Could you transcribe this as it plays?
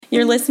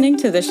You're listening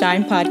to the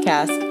Shine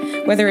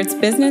Podcast. Whether it's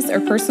business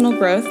or personal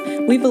growth,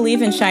 we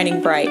believe in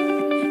shining bright,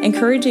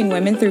 encouraging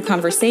women through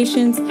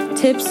conversations,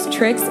 tips,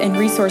 tricks, and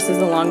resources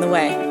along the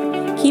way.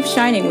 Keep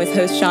shining with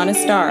host Shauna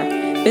Starr,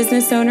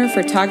 business owner,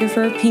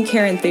 photographer, pink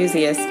hair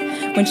enthusiast.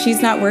 When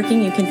she's not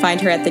working, you can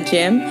find her at the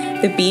gym,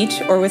 the beach,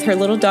 or with her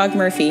little dog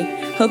Murphy.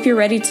 Hope you're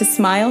ready to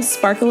smile,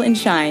 sparkle, and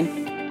shine.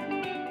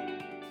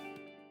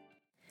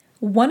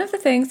 One of the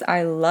things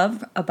I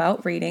love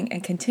about reading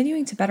and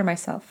continuing to better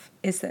myself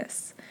is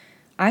this.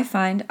 I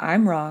find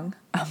I'm wrong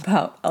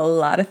about a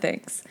lot of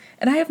things,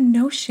 and I have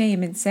no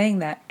shame in saying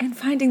that and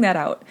finding that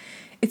out.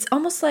 It's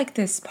almost like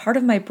this part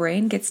of my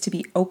brain gets to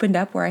be opened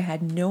up where I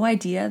had no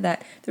idea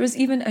that there was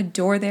even a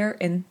door there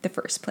in the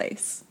first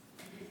place.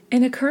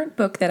 In a current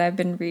book that I've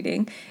been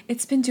reading,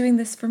 it's been doing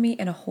this for me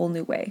in a whole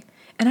new way.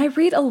 And I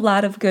read a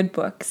lot of good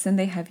books, and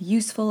they have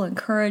useful,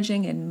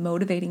 encouraging, and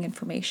motivating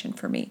information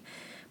for me.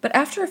 But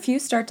after a few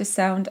start to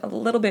sound a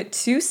little bit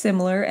too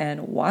similar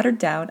and watered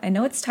down, I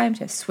know it's time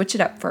to switch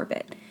it up for a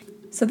bit.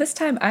 So this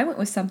time I went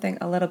with something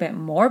a little bit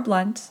more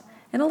blunt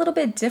and a little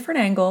bit different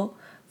angle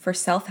for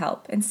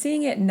self-help, and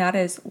seeing it not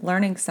as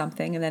learning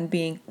something and then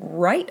being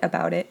right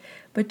about it,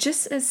 but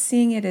just as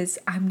seeing it as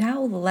I'm now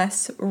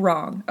less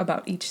wrong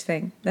about each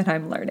thing that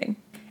I'm learning.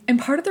 And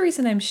part of the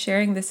reason I'm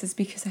sharing this is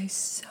because I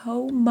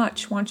so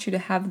much want you to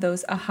have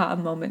those aha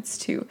moments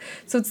too.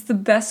 So it's the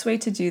best way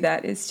to do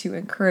that is to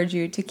encourage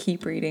you to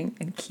keep reading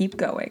and keep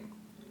going.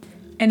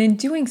 And in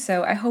doing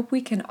so, I hope we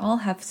can all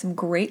have some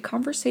great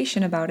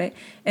conversation about it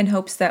in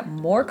hopes that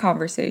more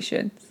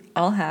conversations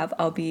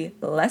I'll be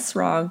less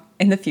wrong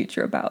in the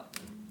future about.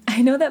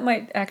 I know that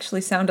might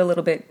actually sound a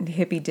little bit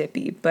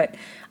hippy-dippy, but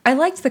I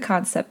liked the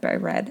concept I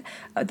read,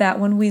 that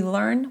when we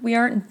learn, we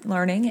aren't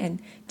learning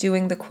and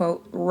doing the,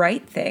 quote,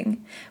 right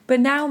thing, but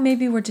now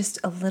maybe we're just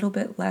a little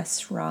bit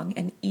less wrong,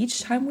 and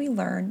each time we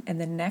learn and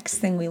the next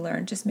thing we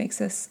learn just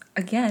makes us,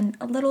 again,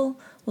 a little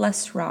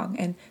less wrong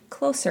and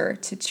closer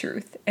to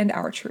truth and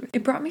our truth.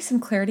 It brought me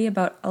some clarity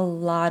about a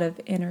lot of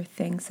inner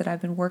things that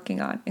I've been working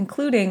on,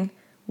 including,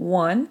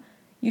 one,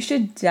 you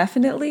should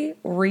definitely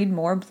read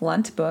more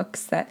blunt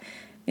books that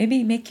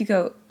maybe make you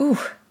go, ooh,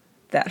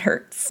 that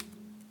hurts.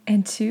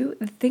 And two,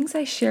 the things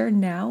I share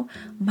now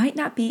might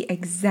not be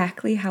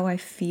exactly how I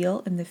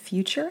feel in the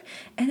future,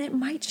 and it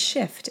might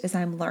shift as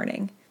I'm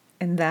learning.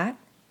 And that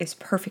is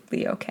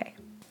perfectly okay.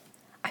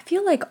 I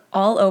feel like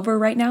all over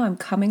right now I'm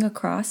coming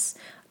across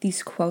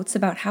these quotes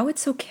about how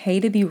it's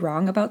okay to be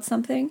wrong about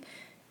something,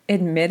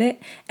 admit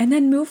it, and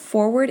then move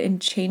forward in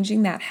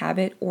changing that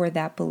habit or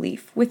that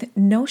belief with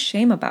no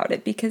shame about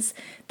it, because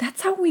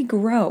that's how we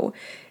grow.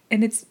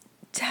 And it's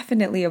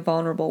definitely a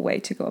vulnerable way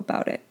to go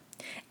about it.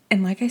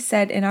 And like I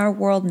said, in our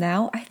world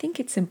now, I think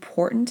it's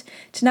important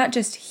to not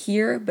just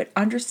hear, but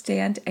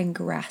understand and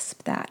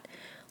grasp that.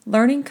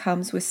 Learning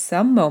comes with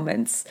some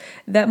moments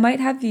that might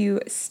have you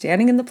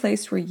standing in the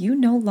place where you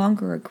no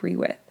longer agree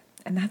with.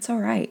 And that's all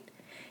right.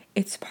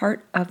 It's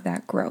part of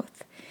that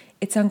growth.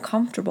 It's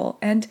uncomfortable.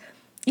 And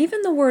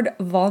even the word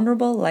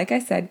vulnerable, like I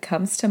said,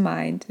 comes to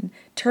mind in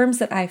terms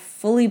that I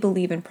fully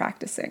believe in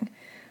practicing.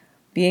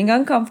 Being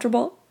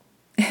uncomfortable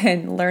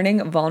and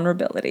learning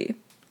vulnerability.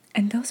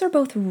 And those are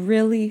both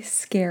really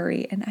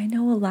scary, and I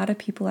know a lot of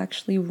people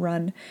actually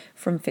run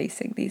from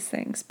facing these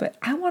things, but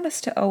I want us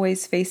to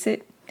always face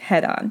it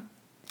head on.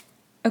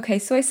 Okay,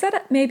 so I said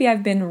maybe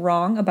I've been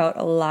wrong about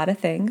a lot of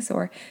things,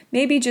 or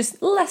maybe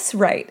just less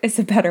right is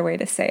a better way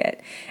to say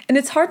it. And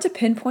it's hard to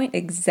pinpoint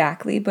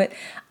exactly, but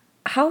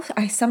how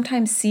I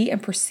sometimes see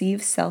and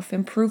perceive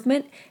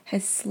self-improvement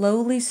has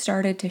slowly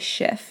started to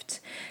shift.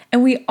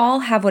 And we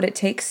all have what it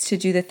takes to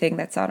do the thing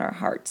that's on our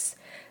hearts.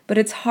 But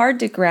it's hard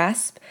to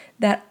grasp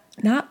that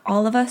not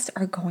all of us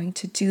are going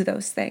to do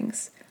those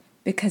things,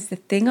 because the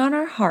thing on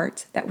our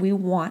heart that we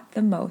want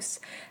the most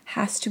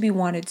has to be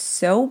wanted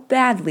so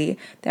badly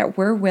that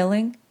we're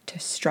willing to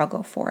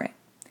struggle for it.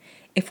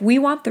 If we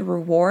want the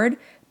reward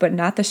but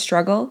not the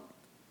struggle,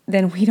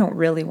 then we don't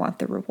really want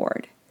the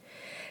reward.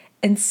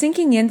 And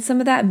sinking in some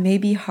of that may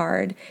be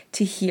hard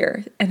to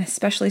hear, and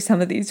especially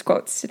some of these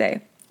quotes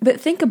today.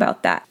 But think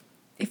about that.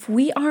 If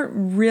we aren't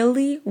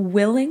really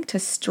willing to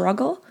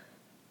struggle,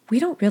 we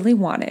don't really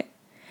want it.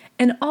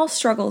 And all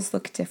struggles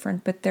look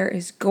different, but there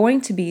is going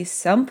to be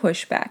some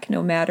pushback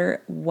no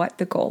matter what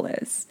the goal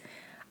is.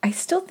 I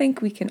still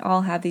think we can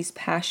all have these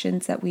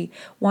passions that we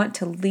want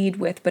to lead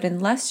with, but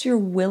unless you're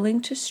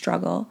willing to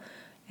struggle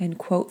and,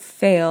 quote,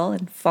 fail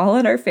and fall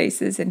on our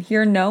faces and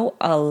hear no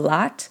a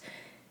lot,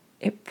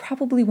 it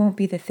probably won't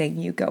be the thing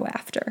you go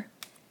after.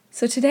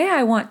 So today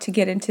I want to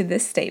get into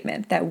this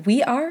statement that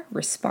we are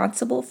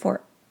responsible for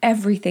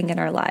everything in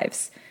our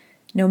lives,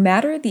 no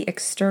matter the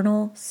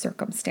external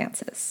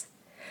circumstances.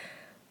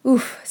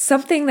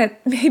 Something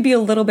that may be a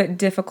little bit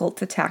difficult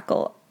to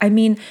tackle. I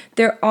mean,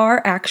 there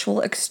are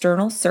actual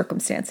external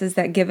circumstances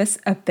that give us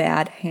a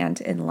bad hand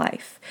in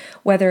life,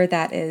 whether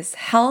that is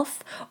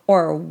health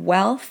or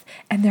wealth,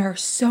 and there are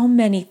so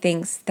many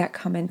things that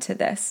come into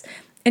this.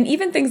 And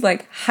even things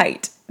like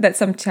height that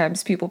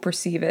sometimes people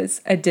perceive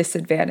as a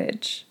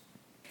disadvantage.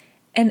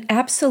 And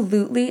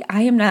absolutely,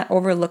 I am not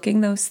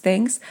overlooking those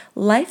things.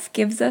 Life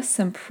gives us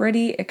some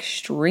pretty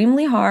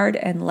extremely hard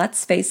and,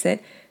 let's face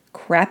it,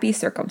 crappy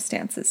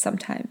circumstances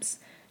sometimes.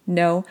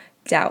 No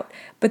doubt.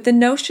 But the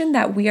notion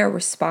that we are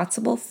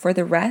responsible for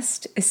the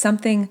rest is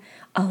something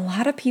a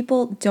lot of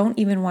people don't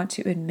even want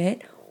to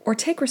admit or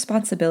take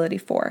responsibility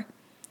for.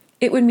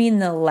 It would mean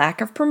the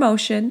lack of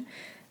promotion,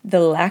 the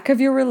lack of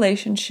your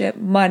relationship,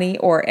 money,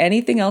 or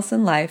anything else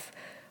in life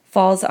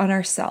falls on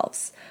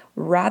ourselves,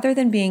 rather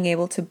than being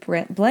able to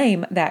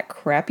blame that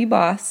crappy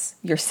boss,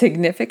 your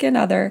significant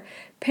other,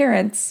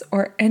 parents,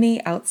 or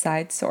any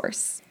outside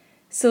source.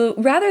 So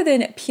rather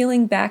than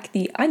peeling back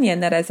the onion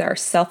that is our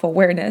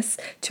self-awareness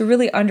to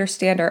really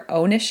understand our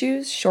own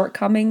issues,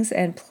 shortcomings,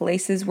 and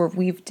places where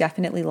we've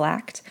definitely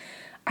lacked,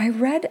 I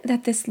read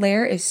that this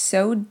layer is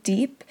so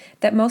deep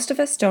that most of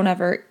us don't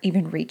ever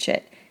even reach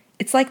it.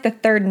 It's like the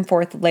third and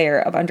fourth layer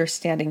of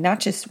understanding not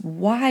just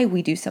why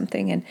we do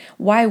something and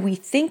why we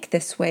think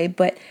this way,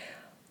 but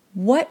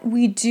what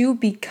we do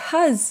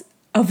because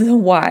of the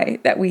why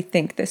that we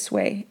think this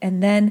way.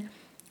 And then,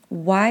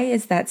 why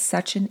is that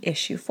such an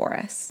issue for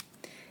us?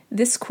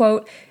 This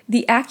quote,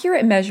 "The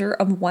accurate measure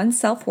of one's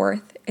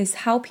self-worth is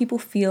how people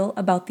feel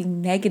about the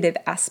negative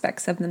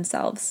aspects of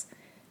themselves,"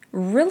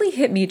 really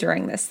hit me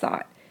during this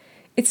thought.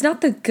 It's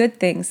not the good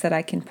things that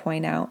I can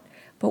point out,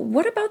 but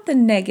what about the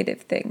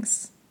negative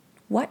things?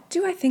 What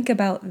do I think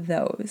about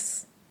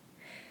those?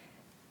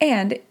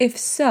 And if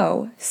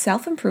so,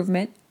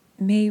 self-improvement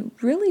may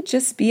really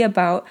just be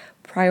about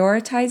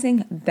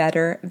prioritizing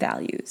better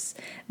values,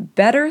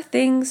 better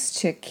things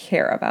to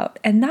care about,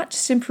 and not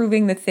just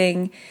improving the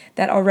thing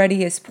that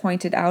already is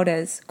pointed out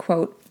as,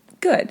 quote,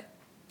 good.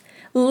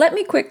 Let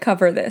me quick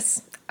cover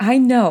this. I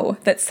know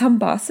that some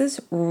bosses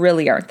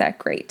really aren't that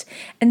great,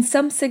 and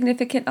some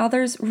significant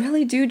others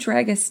really do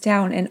drag us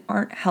down and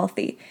aren't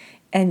healthy.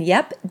 And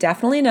yep,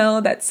 definitely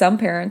know that some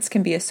parents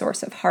can be a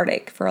source of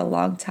heartache for a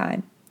long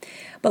time.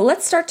 But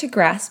let's start to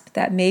grasp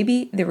that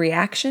maybe the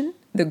reaction,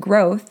 the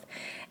growth,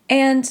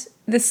 and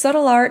the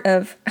subtle art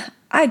of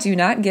I do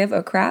not give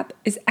a crap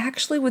is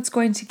actually what's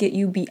going to get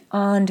you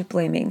beyond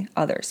blaming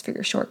others for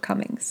your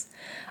shortcomings.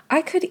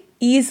 I could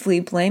easily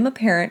blame a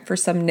parent for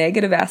some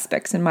negative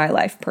aspects in my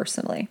life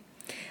personally.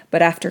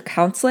 But after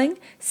counseling,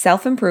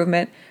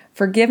 self-improvement,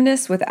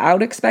 forgiveness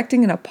without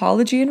expecting an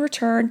apology in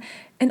return,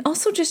 and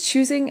also just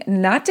choosing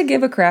not to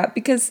give a crap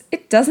because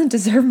it doesn't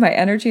deserve my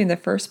energy in the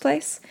first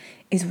place,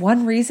 is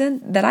one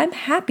reason that I'm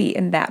happy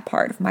in that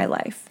part of my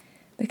life.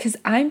 Because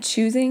I'm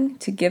choosing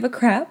to give a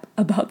crap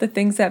about the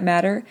things that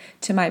matter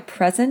to my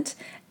present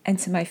and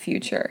to my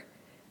future,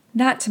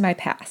 not to my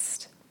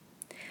past.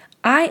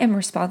 I am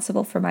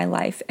responsible for my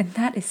life, and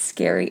that is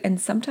scary and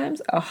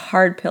sometimes a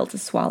hard pill to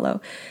swallow.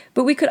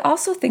 But we could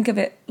also think of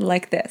it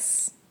like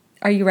this.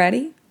 Are you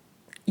ready?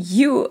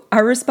 You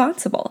are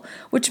responsible,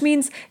 which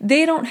means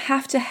they don't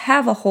have to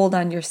have a hold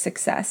on your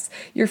success,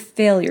 your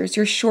failures,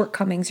 your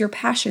shortcomings, your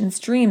passions,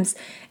 dreams,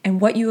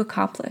 and what you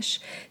accomplish.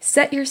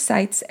 Set your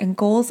sights and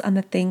goals on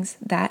the things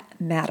that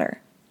matter.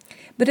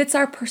 But it's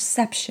our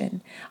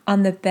perception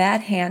on the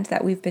bad hand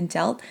that we've been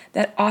dealt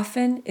that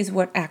often is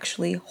what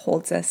actually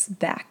holds us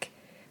back.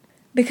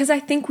 Because I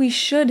think we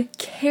should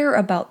care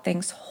about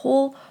things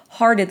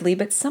wholeheartedly,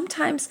 but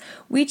sometimes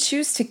we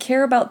choose to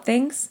care about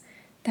things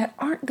that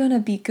aren't going to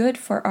be good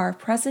for our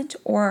present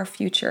or our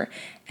future,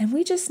 and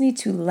we just need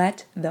to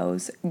let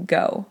those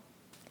go.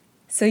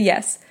 So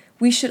yes,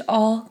 we should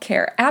all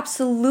care,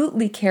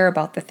 absolutely care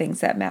about the things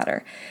that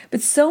matter.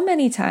 But so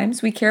many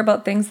times we care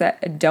about things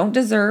that don't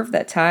deserve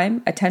that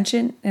time,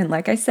 attention, and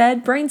like I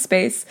said, brain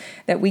space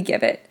that we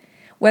give it.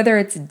 Whether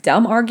it's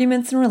dumb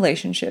arguments in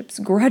relationships,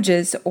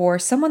 grudges, or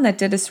someone that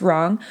did us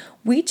wrong,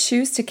 we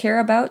choose to care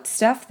about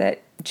stuff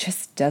that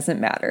just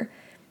doesn't matter.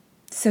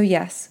 So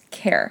yes,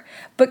 care.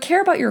 But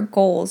care about your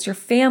goals, your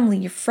family,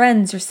 your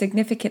friends, your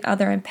significant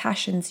other, and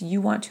passions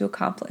you want to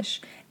accomplish,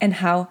 and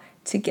how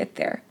to get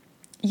there.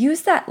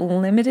 Use that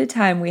limited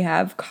time we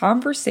have,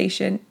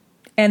 conversation,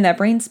 and that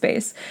brain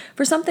space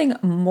for something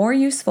more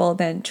useful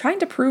than trying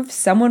to prove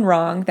someone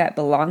wrong that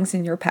belongs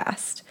in your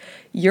past.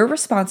 You're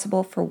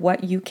responsible for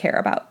what you care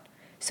about,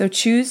 so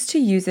choose to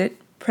use it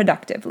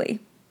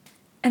productively.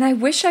 And I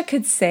wish I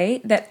could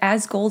say that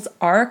as goals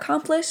are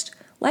accomplished,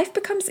 life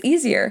becomes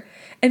easier,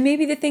 and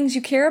maybe the things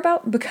you care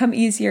about become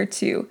easier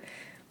too.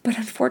 But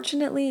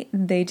unfortunately,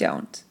 they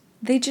don't.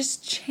 They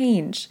just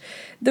change.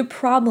 The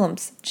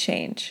problems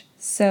change.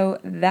 So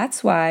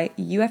that's why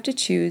you have to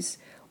choose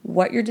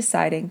what you're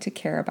deciding to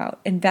care about,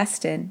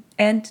 invest in,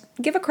 and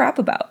give a crap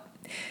about.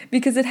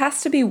 Because it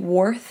has to be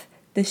worth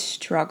the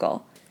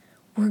struggle.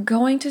 We're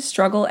going to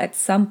struggle at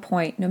some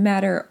point, no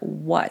matter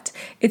what.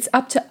 It's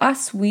up to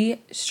us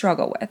we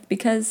struggle with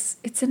because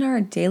it's in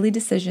our daily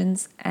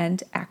decisions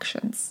and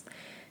actions.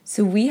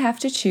 So we have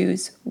to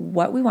choose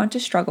what we want to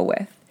struggle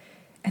with,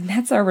 and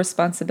that's our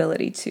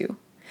responsibility too.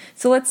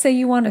 So let's say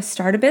you want to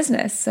start a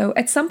business. So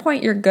at some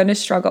point you're going to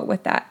struggle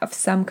with that of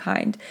some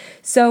kind.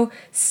 So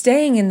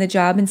staying in the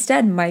job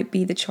instead might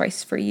be the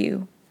choice for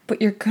you,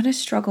 but you're going to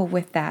struggle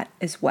with that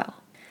as well.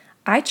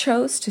 I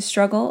chose to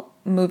struggle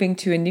moving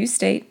to a new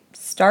state,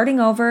 starting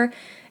over,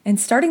 and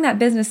starting that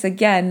business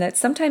again that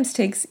sometimes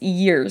takes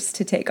years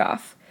to take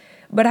off.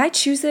 But I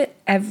choose it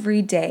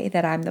every day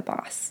that I'm the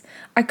boss.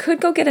 I could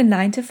go get a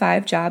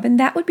 9-to-5 job and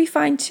that would be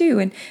fine too,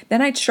 and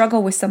then I'd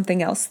struggle with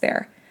something else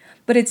there.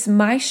 But it's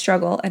my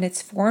struggle and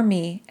it's for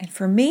me, and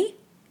for me,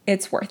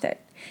 it's worth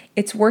it.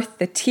 It's worth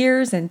the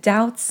tears and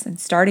doubts and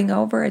starting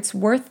over. It's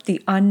worth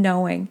the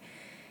unknowing.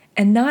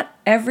 And not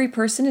every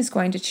person is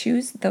going to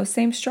choose those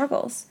same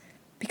struggles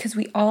because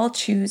we all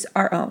choose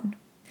our own.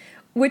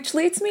 Which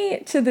leads me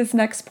to this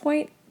next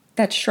point,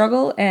 that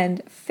struggle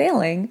and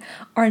failing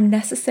are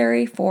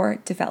necessary for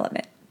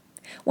development.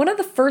 One of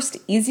the first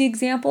easy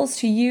examples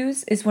to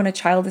use is when a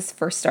child is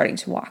first starting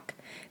to walk.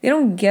 They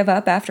don't give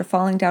up after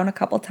falling down a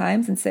couple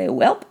times and say,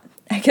 well,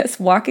 I guess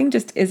walking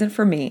just isn't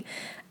for me.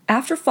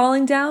 After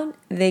falling down,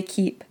 they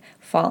keep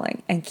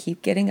falling and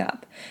keep getting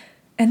up.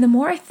 And the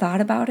more I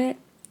thought about it,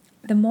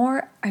 the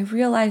more I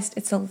realized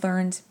it's a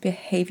learned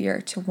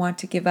behavior to want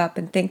to give up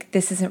and think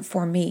this isn't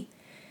for me.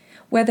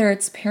 Whether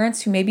it's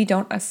parents who maybe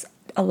don't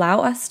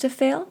allow us to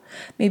fail,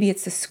 maybe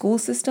it's the school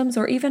systems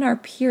or even our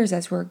peers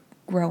as we're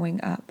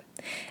growing up,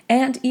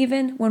 and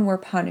even when we're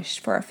punished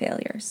for our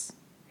failures.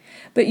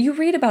 But you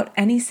read about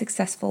any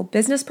successful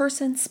business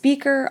person,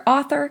 speaker,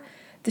 author,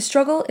 the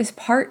struggle is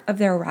part of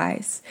their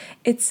rise.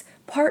 It's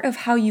part of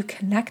how you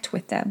connect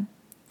with them.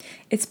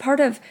 It's part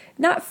of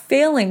not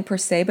failing per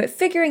se, but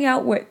figuring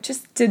out what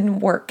just didn't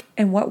work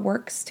and what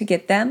works to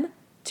get them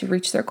to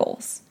reach their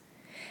goals.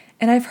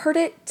 And I've heard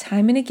it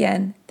time and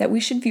again that we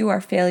should view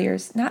our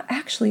failures not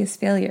actually as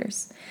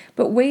failures,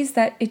 but ways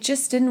that it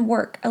just didn't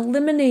work,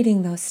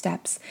 eliminating those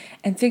steps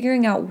and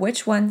figuring out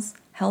which ones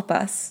help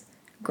us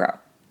grow.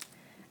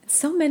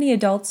 So many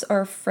adults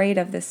are afraid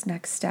of this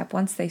next step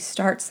once they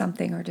start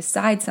something or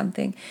decide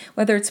something,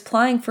 whether it's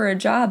applying for a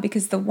job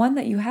because the one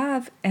that you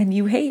have and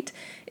you hate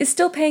is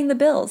still paying the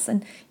bills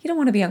and you don't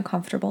want to be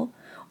uncomfortable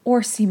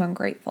or seem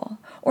ungrateful,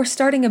 or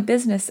starting a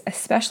business,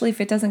 especially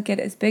if it doesn't get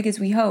as big as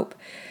we hope,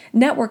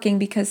 networking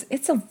because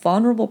it's a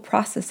vulnerable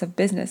process of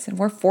business and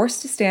we're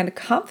forced to stand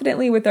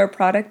confidently with our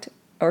product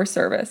or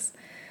service.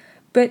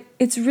 But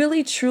it's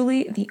really,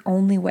 truly the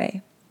only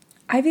way.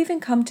 I've even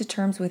come to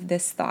terms with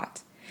this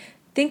thought.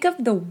 Think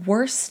of the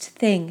worst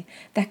thing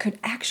that could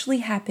actually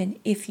happen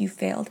if you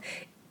failed.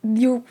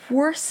 Your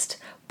worst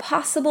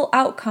possible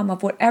outcome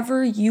of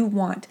whatever you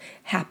want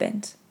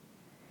happened.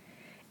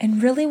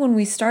 And really, when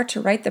we start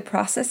to write the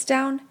process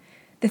down,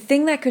 the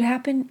thing that could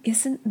happen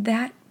isn't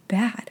that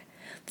bad.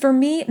 For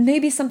me,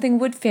 maybe something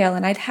would fail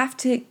and I'd have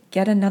to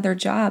get another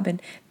job.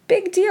 And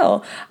big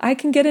deal, I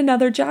can get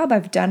another job.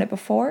 I've done it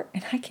before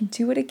and I can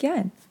do it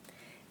again.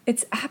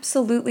 It's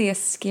absolutely a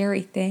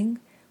scary thing,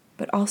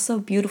 but also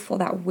beautiful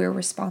that we're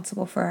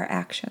responsible for our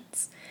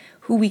actions,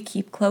 who we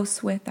keep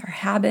close with, our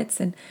habits,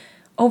 and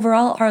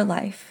overall our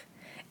life.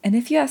 And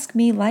if you ask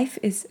me, life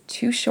is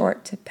too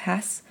short to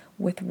pass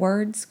with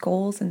words,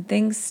 goals, and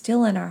things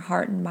still in our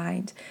heart and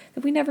mind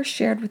that we never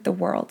shared with the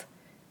world.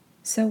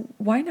 So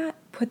why not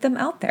put them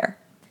out there?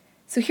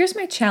 So here's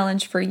my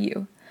challenge for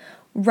you.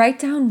 Write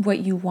down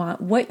what you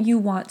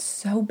want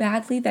so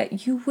badly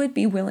that you would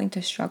be willing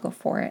to struggle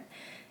for it.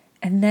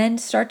 And then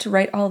start to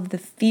write all of the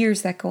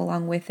fears that go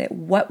along with it.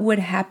 What would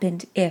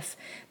happen if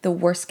the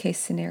worst case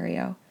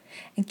scenario?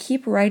 And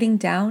keep writing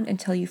down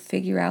until you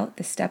figure out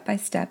the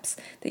step-by-steps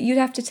that you'd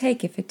have to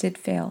take if it did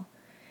fail.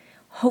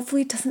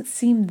 Hopefully it doesn't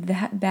seem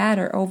that bad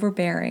or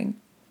overbearing.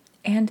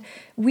 And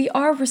we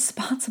are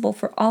responsible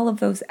for all of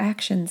those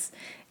actions,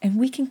 and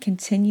we can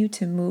continue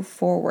to move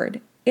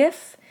forward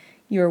if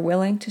you're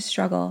willing to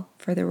struggle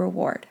for the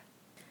reward.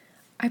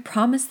 I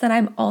promise that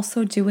I'm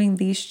also doing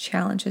these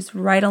challenges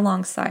right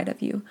alongside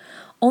of you.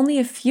 Only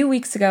a few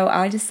weeks ago,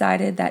 I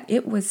decided that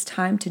it was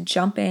time to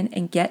jump in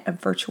and get a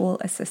virtual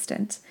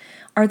assistant.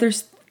 Are there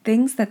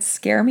things that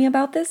scare me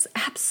about this?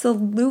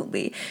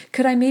 Absolutely.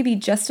 Could I maybe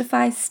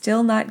justify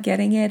still not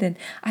getting it and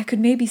I could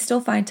maybe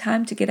still find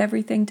time to get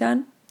everything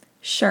done?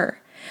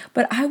 Sure.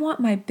 But I want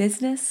my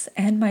business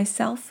and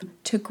myself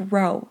to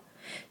grow.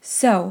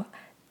 So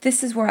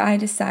this is where I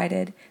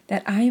decided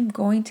that I am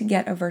going to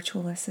get a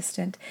virtual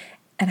assistant.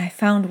 And I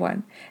found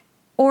one.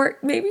 Or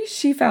maybe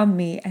she found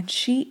me, and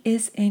she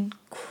is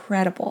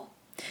incredible.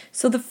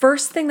 So the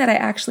first thing that I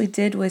actually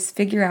did was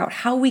figure out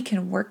how we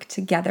can work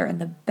together in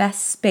the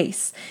best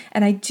space.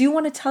 And I do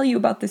want to tell you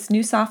about this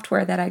new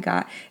software that I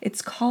got.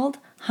 It's called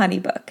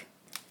Honeybook.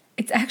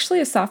 It's actually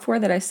a software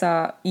that I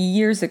saw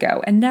years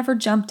ago and never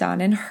jumped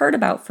on and heard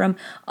about from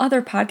other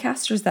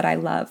podcasters that I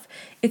love.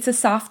 It's a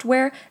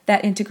software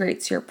that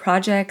integrates your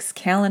projects,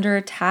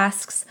 calendar,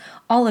 tasks,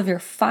 all of your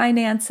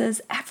finances,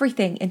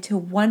 everything into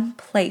one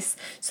place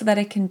so that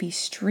it can be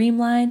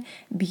streamlined,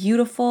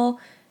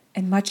 beautiful,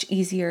 and much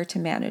easier to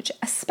manage,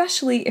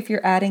 especially if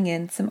you're adding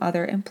in some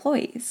other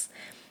employees.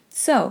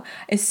 So,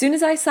 as soon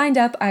as I signed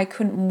up, I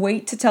couldn't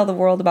wait to tell the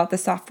world about the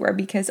software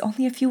because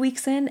only a few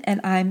weeks in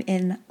and I'm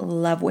in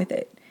love with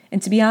it.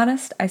 And to be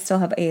honest, I still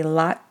have a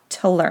lot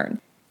to learn.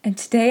 And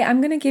today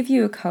I'm going to give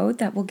you a code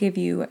that will give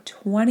you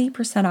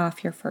 20%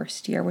 off your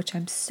first year, which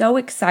I'm so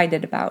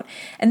excited about.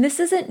 And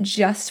this isn't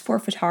just for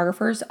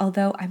photographers,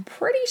 although I'm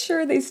pretty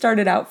sure they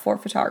started out for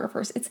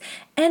photographers. It's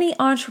any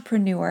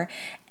entrepreneur,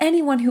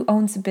 anyone who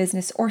owns a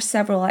business or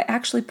several. I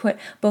actually put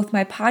both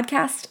my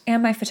podcast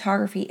and my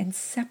photography in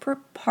separate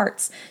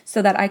parts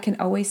so that I can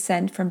always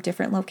send from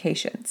different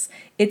locations.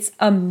 It's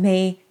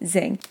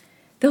amazing.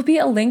 There'll be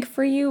a link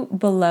for you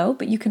below,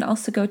 but you can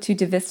also go to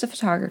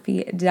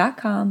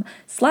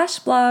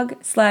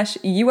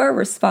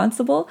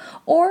devistaphotography.com/blog/youareresponsible,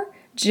 or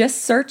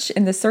just search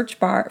in the search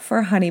bar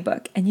for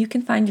HoneyBook, and you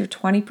can find your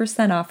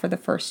 20% off for the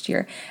first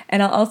year.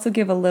 And I'll also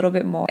give a little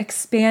bit more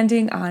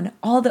expanding on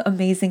all the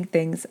amazing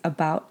things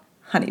about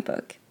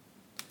HoneyBook.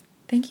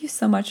 Thank you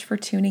so much for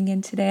tuning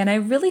in today, and I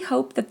really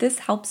hope that this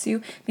helps you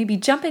maybe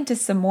jump into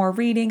some more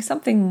reading,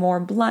 something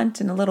more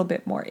blunt and a little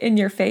bit more in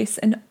your face,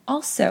 and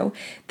also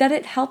that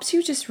it helps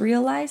you just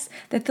realize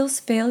that those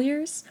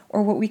failures,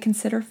 or what we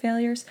consider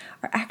failures,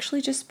 are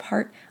actually just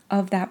part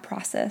of that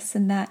process,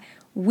 and that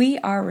we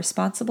are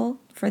responsible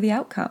for the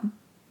outcome.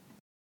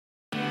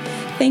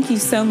 Thank you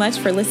so much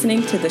for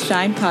listening to the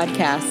Shine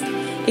Podcast.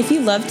 If you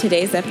loved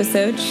today's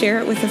episode, share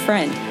it with a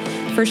friend.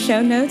 For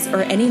show notes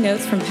or any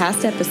notes from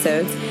past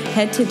episodes,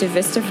 head to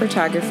DeVista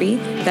Photography,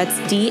 that's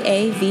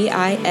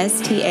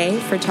DAVISTA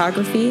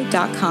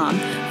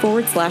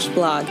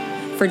photography.com/blog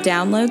for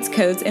downloads,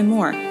 codes, and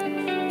more.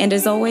 And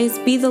as always,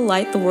 be the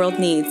light the world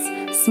needs.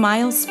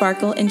 Smile,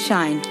 sparkle, and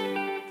shine.